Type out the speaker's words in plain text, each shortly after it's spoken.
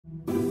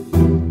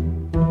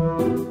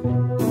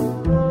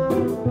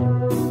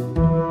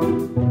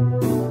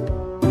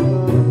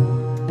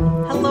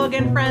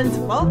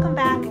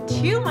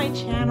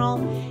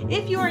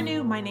If you are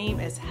new, my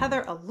name is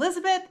Heather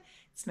Elizabeth.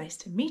 It's nice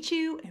to meet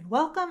you and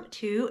welcome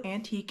to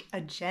Antique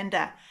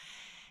Agenda.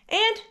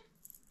 And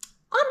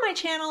on my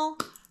channel,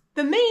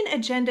 the main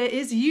agenda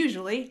is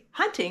usually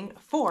hunting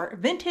for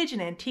vintage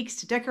and antiques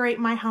to decorate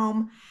my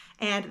home.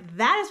 And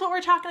that is what we're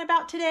talking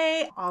about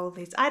today. All of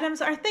these items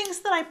are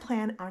things that I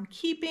plan on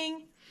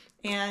keeping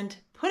and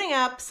putting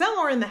up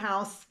somewhere in the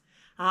house.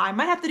 I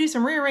might have to do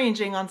some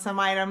rearranging on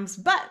some items,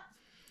 but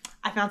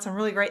I found some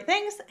really great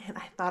things and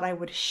I thought I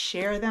would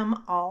share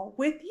them all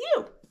with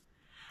you.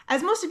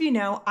 As most of you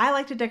know, I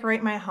like to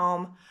decorate my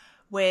home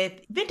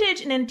with vintage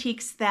and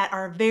antiques that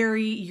are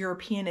very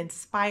European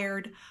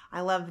inspired.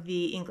 I love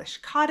the English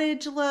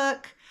cottage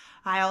look.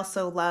 I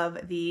also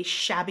love the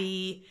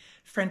shabby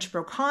French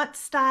brocante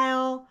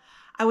style.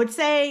 I would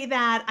say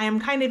that I am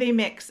kind of a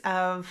mix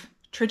of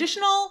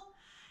traditional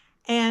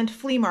and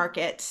flea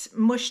market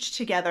mushed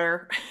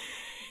together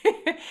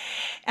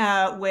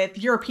with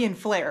European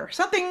flair.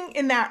 Something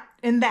in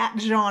that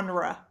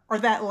genre or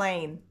that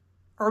lane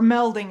or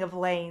melding of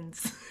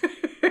lanes.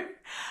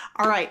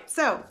 All right,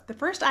 so the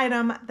first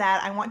item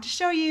that I want to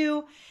show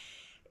you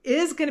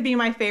is going to be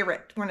my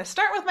favorite. We're going to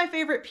start with my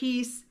favorite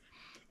piece,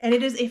 and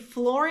it is a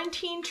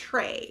Florentine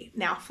tray.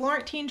 Now,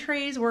 Florentine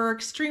trays were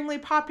extremely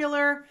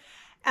popular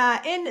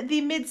in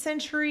the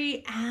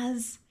mid-century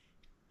as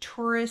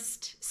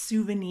tourist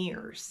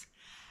souvenirs.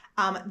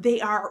 They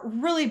are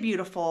really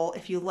beautiful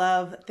if you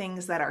love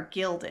things that are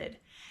gilded.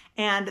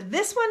 And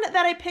this one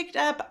that I picked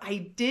up,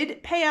 I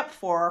did pay up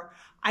for.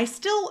 I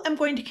still am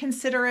going to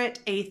consider it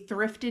a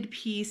thrifted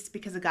piece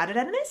because I got it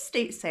at an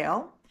estate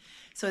sale.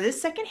 So it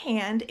is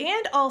secondhand.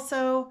 And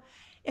also,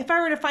 if I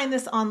were to find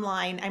this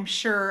online, I'm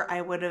sure I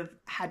would have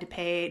had to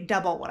pay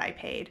double what I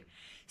paid.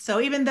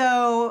 So even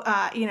though,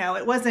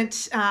 it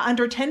wasn't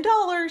under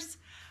 $10,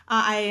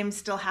 I am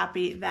still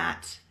happy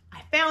that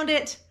I found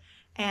it.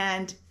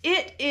 And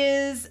it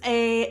is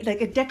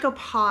like a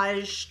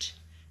decoupaged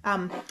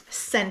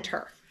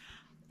center.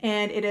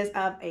 And it is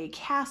of a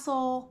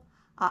castle.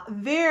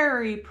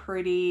 Very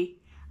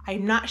pretty.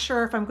 I'm not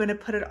sure if I'm going to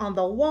put it on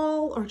the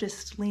wall or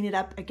just lean it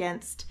up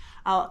against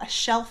a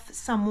shelf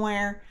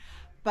somewhere,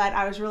 but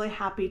I was really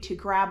happy to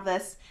grab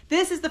this.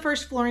 This is the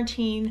first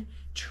Florentine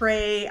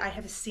tray I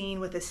have seen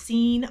with a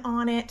scene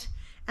on it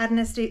at an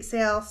estate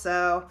sale,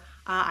 so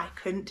I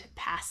couldn't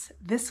pass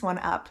this one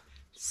up.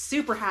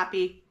 Super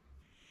happy.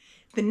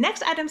 The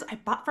next items I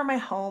bought for my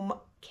home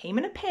came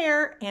in a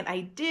pair, and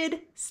I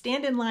did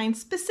stand in line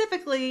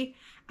specifically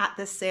at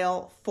the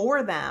sale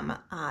for them.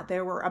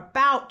 There were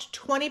about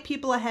 20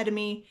 people ahead of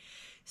me.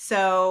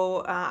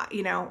 So,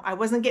 I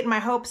wasn't getting my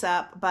hopes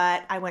up,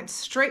 but I went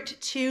straight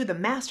to the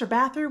master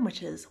bathroom,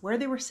 which is where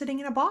they were sitting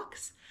in a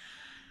box,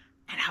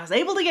 and I was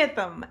able to get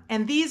them.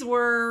 And these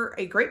were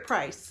a great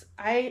price.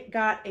 I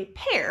got a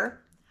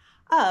pair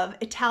of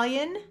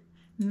Italian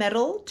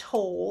metal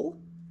toll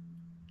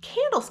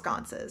candle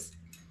sconces.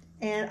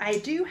 And I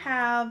do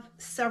have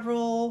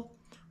several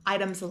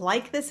items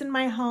like this in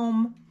my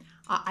home.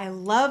 I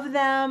love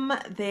them.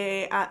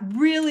 They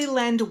really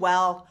lend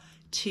well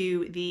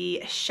to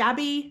the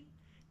shabby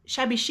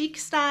chic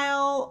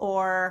style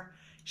or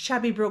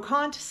shabby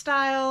brocante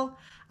style,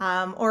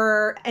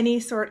 or any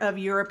sort of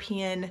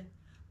European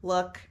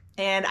look.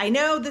 And I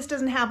know this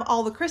doesn't have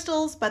all the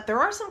crystals, but there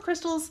are some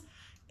crystals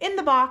in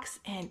the box.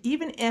 And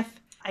even if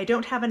I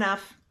don't have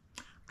enough,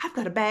 I've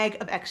got a bag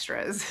of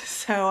extras.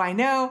 So I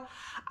know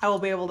I will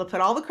be able to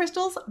put all the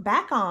crystals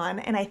back on.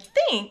 And I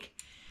think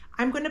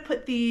I'm going to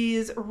put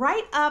these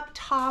right up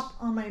top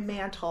on my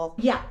mantle.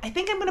 Yeah, I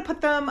think I'm going to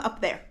put them up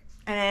there.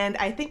 And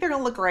I think they're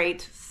going to look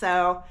great.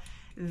 So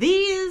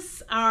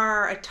these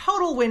are a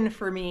total win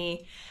for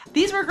me.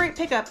 These were a great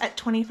pickup at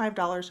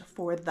 $25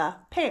 for the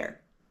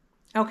pair.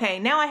 Okay,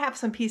 now I have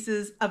some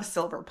pieces of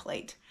silver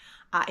plate.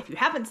 If you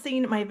haven't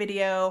seen my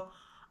video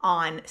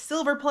on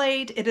silver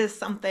plate, it is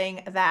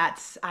something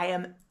that I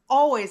am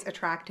always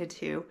attracted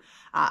to,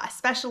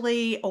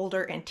 especially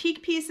older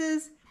antique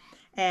pieces.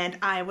 And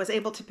I was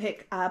able to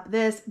pick up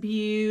this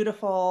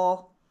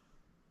beautiful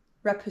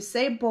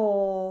repoussé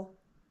bowl.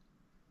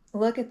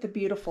 Look at the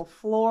beautiful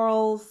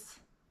florals.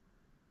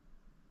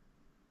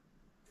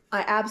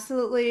 I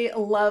absolutely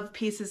love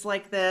pieces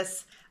like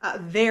this.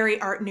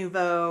 Very Art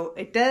Nouveau.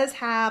 It does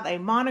have a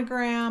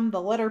monogram,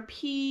 the letter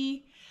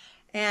P.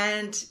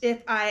 And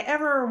if I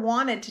ever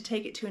wanted to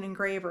take it to an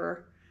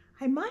engraver,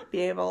 I might be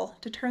able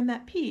to turn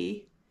that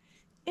P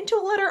into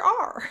a letter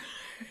R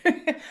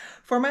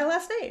for my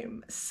last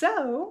name.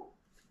 So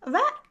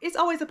that is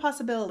always a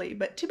possibility.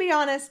 But to be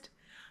honest,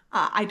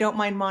 I don't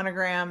mind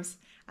monograms.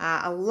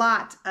 A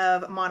lot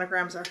of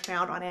monograms are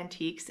found on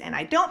antiques, and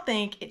I don't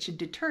think it should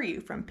deter you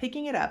from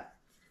picking it up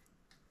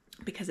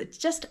because it's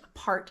just a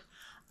part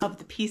of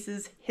the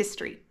piece's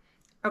history.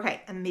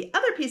 Okay, and the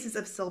other pieces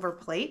of silver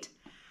plate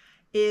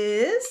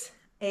is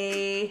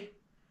a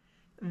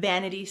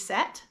vanity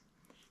set,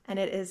 and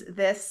it is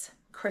this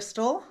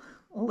crystal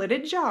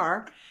lidded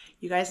jar.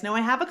 You guys know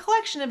I have a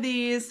collection of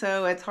these,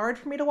 so it's hard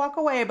for me to walk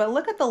away, but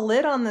look at the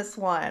lid on this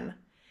one.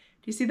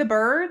 Do you see the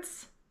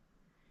birds?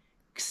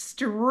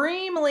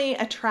 extremely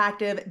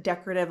attractive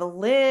decorative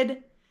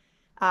lid.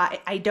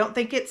 I don't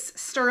think it's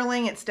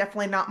sterling. It's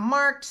definitely not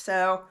marked,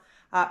 so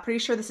pretty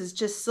sure this is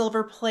just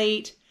silver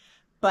plate,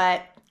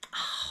 but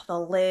the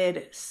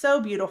lid,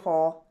 so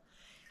beautiful.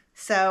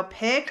 So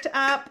picked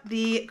up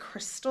the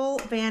crystal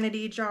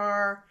vanity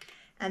jar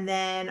and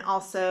then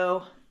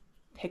also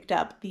picked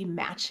up the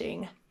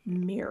matching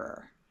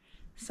mirror.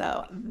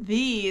 So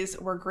these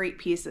were great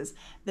pieces.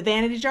 The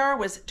vanity jar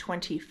was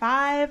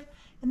 $25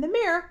 and the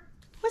mirror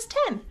was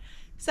 $10.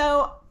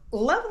 So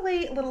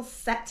lovely little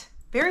set.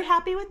 Very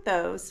happy with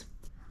those.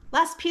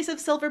 Last piece of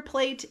silver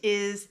plate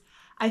is,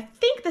 I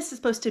think this is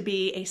supposed to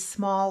be a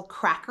small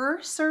cracker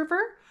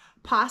server,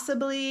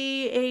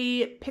 possibly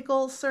a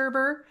pickle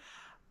server,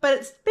 but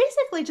it's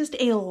basically just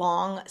a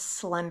long,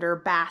 slender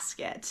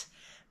basket.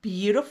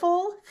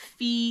 Beautiful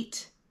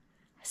feet,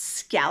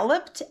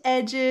 scalloped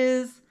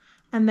edges,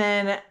 and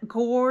then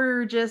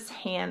gorgeous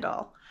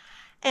handle.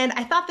 And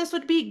I thought this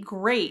would be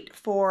great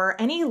for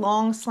any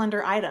long,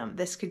 slender item.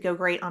 This could go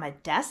great on a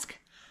desk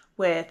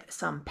with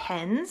some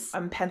pens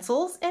and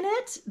pencils in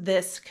it.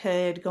 This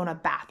could go in a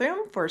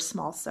bathroom for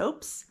small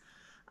soaps.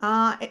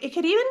 It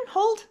could even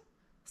hold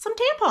some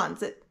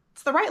tampons.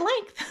 It's the right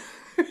length.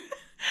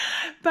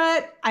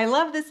 But I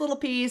love this little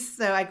piece,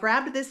 so I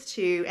grabbed this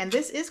too. And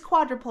this is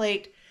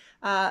quadruplate.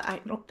 I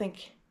don't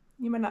think,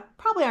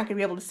 probably aren't gonna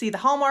be able to see the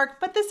hallmark,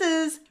 but this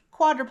is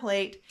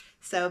quadruplate.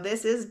 So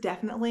this is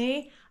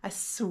definitely a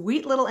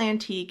sweet little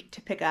antique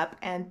to pick up.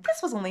 And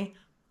this was only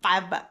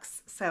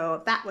 $5.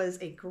 So that was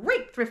a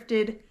great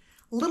thrifted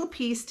little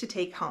piece to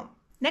take home.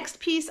 Next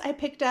piece I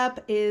picked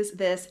up is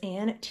this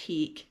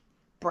antique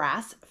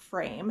brass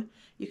frame.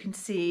 You can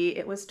see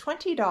it was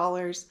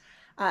 $20.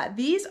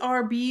 These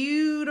are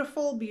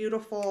beautiful,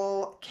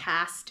 beautiful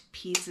cast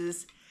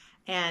pieces,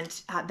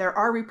 and there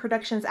are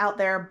reproductions out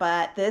there,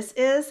 but this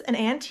is an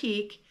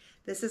antique.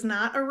 This is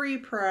not a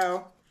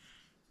repro.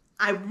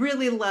 I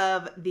really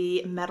love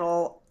the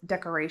metal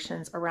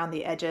decorations around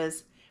the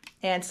edges,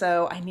 and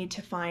so I need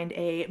to find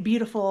a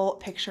beautiful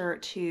picture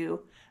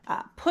to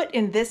put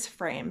in this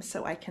frame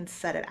so I can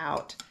set it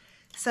out.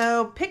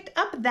 So picked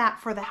up that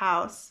for the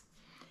house.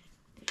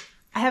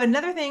 I have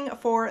another thing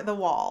for the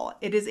wall.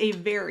 It is a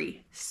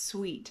very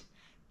sweet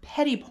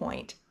petit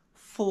point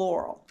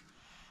floral.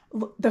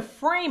 The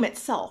frame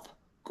itself,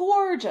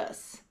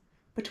 gorgeous.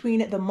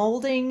 Between the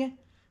molding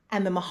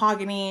and the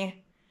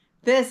mahogany,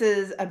 this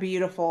is a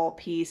beautiful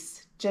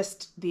piece,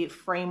 just the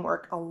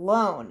framework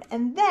alone.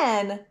 And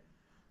then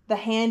the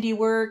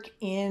handiwork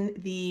in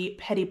the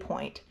petit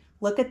point.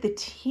 Look at the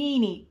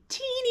teeny,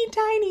 teeny,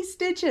 tiny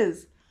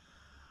stitches.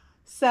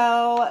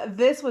 So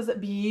this was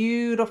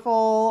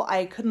beautiful.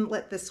 I couldn't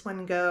let this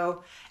one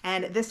go.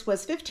 And this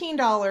was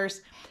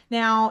 $15.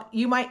 Now,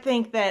 you might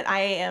think that I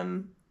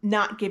am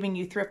not giving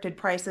you thrifted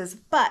prices,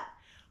 but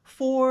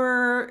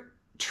for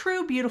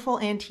true beautiful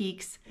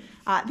antiques,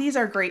 these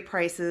are great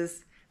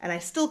prices. And I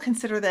still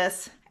consider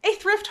this a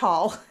thrift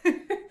haul.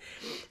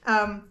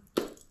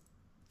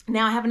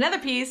 Now I have another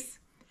piece,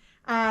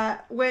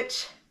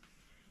 which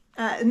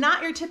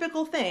not your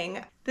typical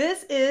thing.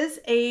 This is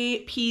a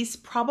piece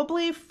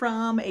probably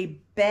from a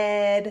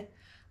bed,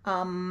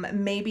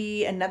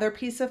 maybe another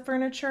piece of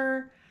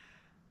furniture,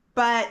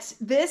 but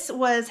this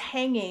was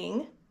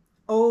hanging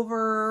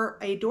over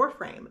a door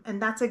frame,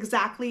 and that's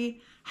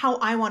exactly how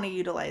I want to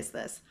utilize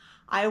this.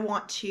 I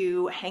want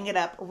to hang it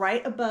up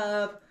right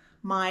above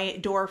my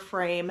door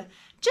frame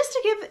just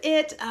to give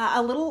it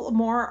a little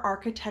more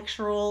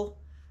architectural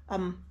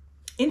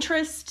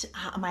interest.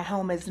 My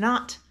home is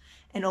not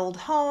an old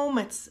home.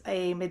 It's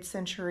a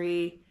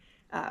mid-century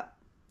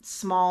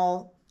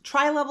small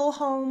tri-level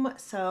home.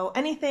 So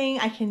anything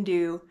I can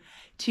do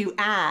to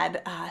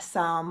add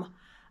some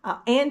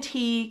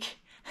antique,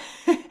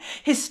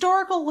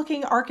 historical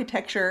looking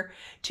architecture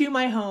to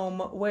my home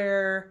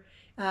where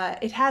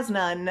it has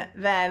none,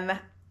 then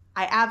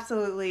I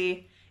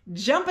absolutely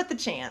jump at the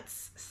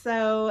chance.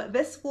 So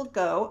this will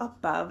go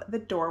above the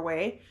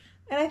doorway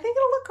and I think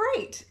it'll look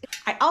great.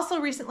 I also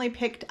recently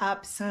picked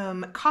up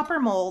some copper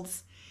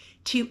molds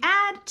to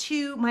add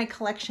to my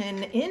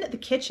collection in the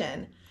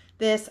kitchen.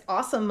 This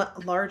awesome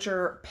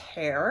larger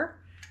pear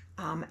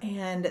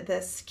and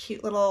this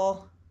cute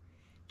little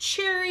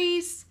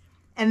cherries,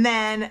 and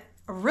then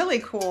really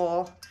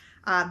cool,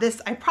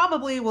 this I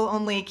probably will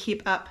only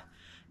keep up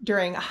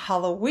during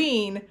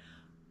Halloween,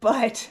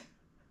 but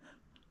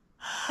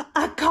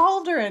a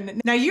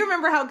cauldron. Now you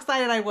remember how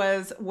excited I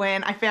was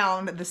when I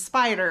found the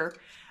spider.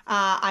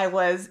 I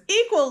was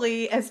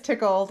equally as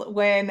tickled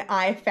when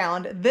I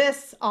found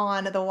this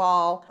on the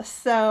wall.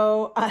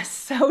 So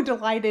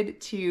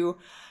delighted to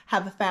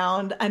have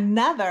found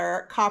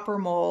another copper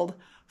mold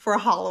for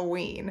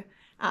Halloween.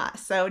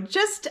 So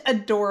just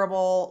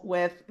adorable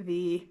with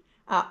the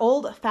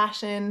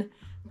old-fashioned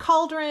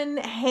cauldron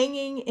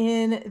hanging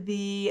in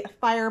the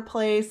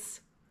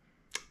fireplace.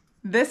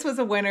 This was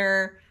a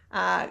winner.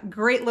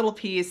 Great little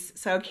piece,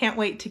 so can't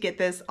wait to get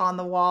this on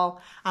the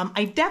wall.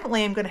 I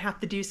definitely am going to have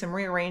to do some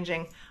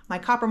rearranging. My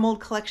copper mold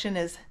collection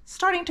is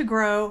starting to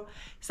grow,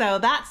 so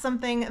that's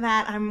something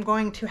that I'm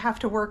going to have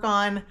to work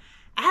on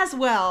as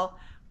well,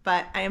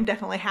 but I am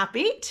definitely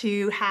happy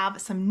to have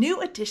some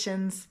new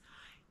additions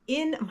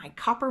in my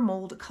copper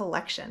mold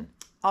collection.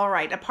 All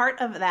right, a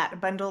part of that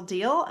bundle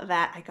deal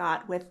that I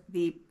got with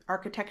the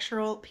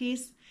architectural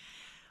piece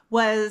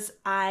was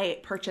I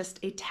purchased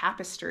a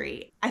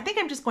tapestry. I think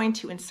I'm just going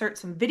to insert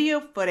some video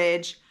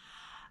footage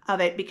of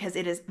it because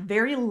it is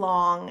very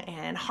long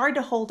and hard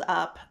to hold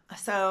up.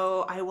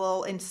 So I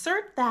will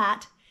insert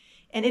that,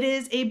 and it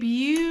is a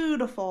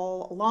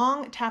beautiful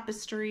long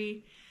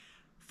tapestry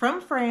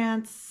from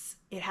France.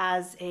 It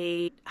has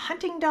a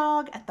hunting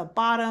dog at the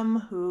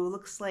bottom who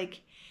looks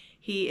like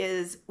he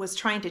was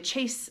trying to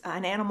chase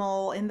an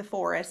animal in the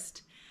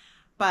forest,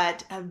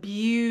 but a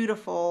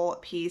beautiful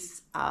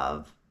piece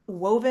of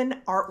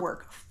woven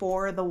artwork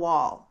for the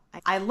wall.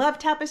 I love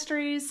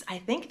tapestries. I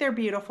think they're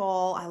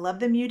beautiful. I love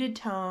the muted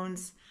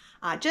tones.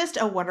 Just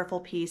a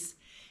wonderful piece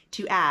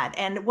to add.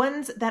 And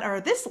ones that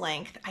are this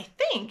length, I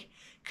think,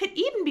 could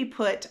even be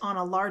put on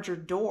a larger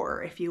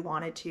door if you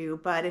wanted to,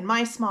 but in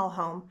my small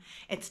home,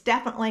 it's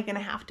definitely going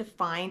to have to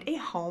find a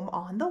home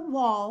on the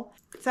wall.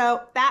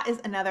 So that is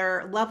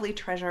another lovely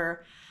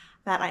treasure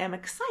that I am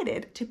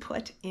excited to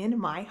put in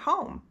my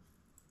home.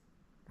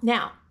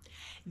 Now,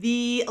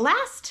 the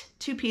last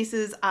two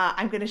pieces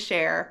I'm going to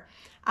share,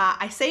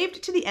 I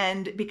saved to the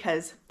end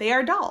because they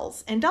are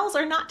dolls, and dolls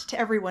are not to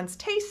everyone's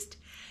taste,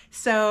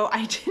 so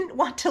I didn't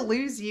want to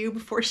lose you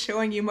before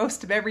showing you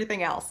most of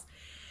everything else.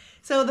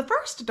 So the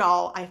first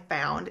doll I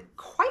found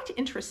quite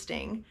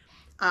interesting.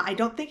 I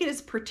don't think it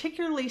is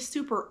particularly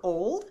super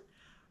old,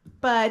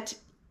 but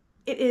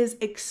it is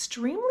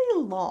extremely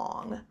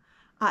long.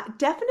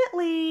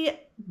 Definitely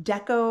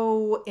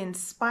Deco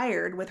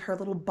inspired with her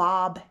little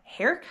bob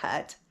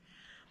haircut.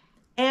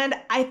 And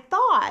I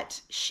thought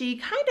she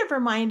kind of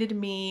reminded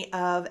me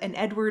of an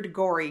Edward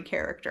Gorey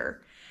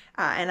character.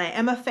 And I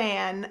am a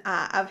fan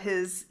of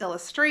his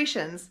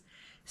illustrations.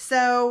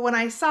 So when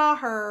I saw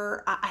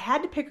her, I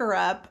had to pick her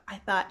up. I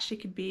thought she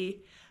could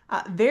be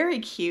very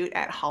cute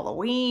at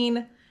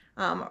Halloween,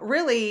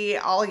 really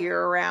all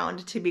year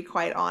round, to be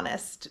quite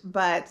honest.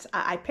 But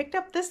I picked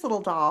up this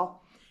little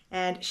doll,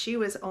 and she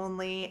was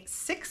only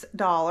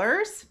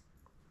 $6.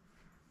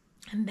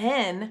 And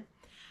then,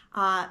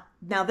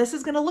 now this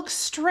is going to look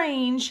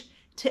strange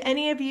to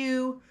any of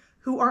you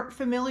who aren't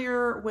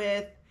familiar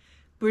with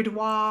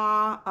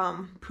boudoir,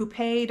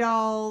 poupée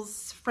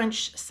dolls,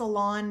 French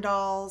salon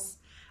dolls.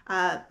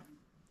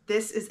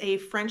 This is a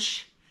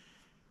French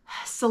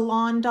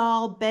salon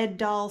doll, bed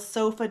doll,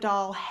 sofa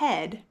doll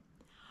head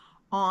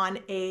on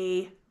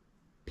a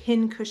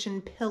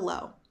pincushion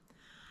pillow.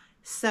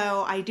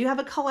 So I do have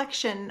a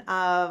collection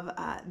of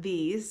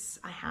these.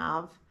 I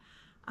have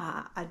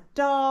a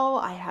doll,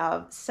 I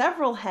have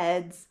several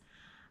heads.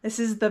 This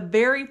is the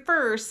very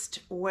first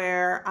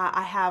where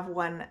I have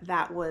one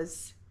that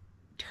was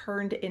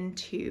turned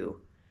into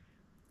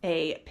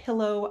a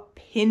pillow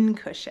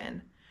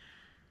pincushion.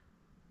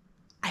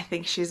 I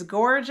think she's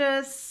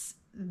gorgeous.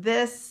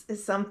 This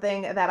is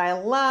something that I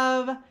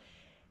love.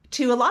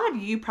 To a lot of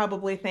you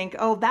probably think,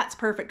 oh, that's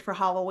perfect for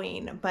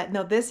Halloween. But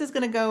no, this is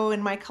going to go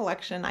in my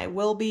collection. I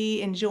will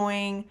be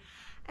enjoying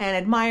and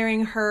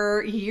admiring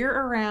her year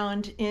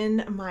around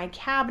in my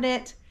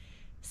cabinet.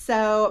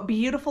 So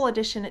beautiful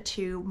addition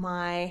to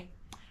my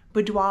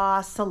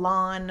boudoir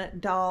salon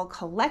doll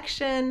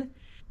collection.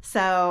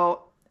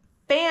 So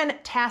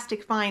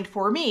fantastic find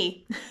for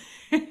me.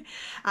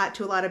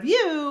 To a lot of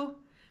you,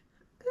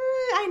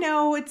 I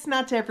know it's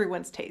not to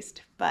everyone's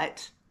taste,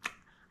 but I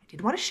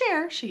did want to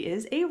share. She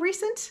is a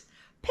recent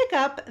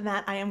pickup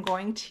that I am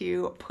going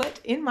to put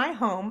in my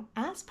home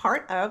as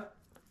part of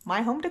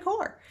my home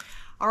decor.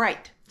 All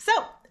right, so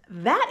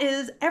that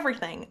is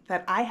everything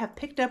that I have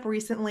picked up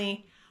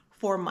recently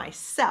for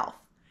myself.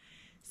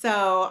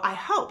 So I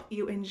hope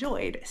you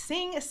enjoyed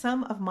seeing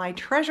some of my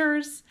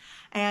treasures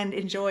and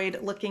enjoyed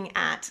looking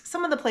at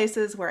some of the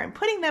places where I'm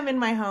putting them in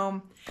my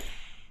home.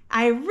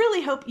 I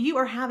really hope you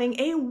are having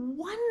a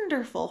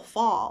wonderful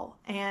fall.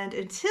 And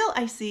until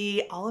I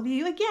see all of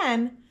you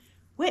again,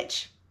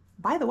 which,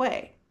 by the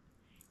way,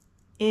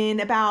 in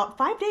about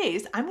 5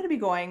 days, I'm going to be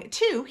going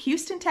to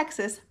Houston,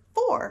 Texas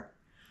for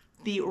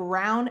the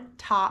round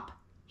top,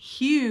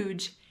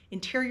 huge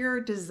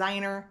interior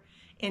designer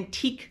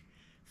antique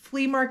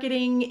flea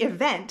marketing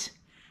event.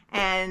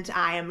 And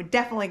I am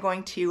definitely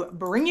going to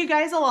bring you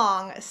guys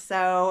along.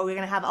 So we're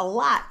going to have a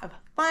lot of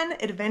fun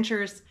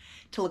adventures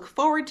to look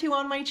forward to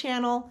on my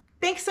channel.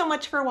 Thanks so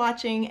much for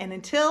watching, and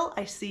until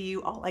I see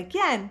you all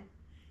again,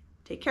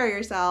 take care of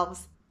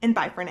yourselves, and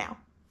bye for now.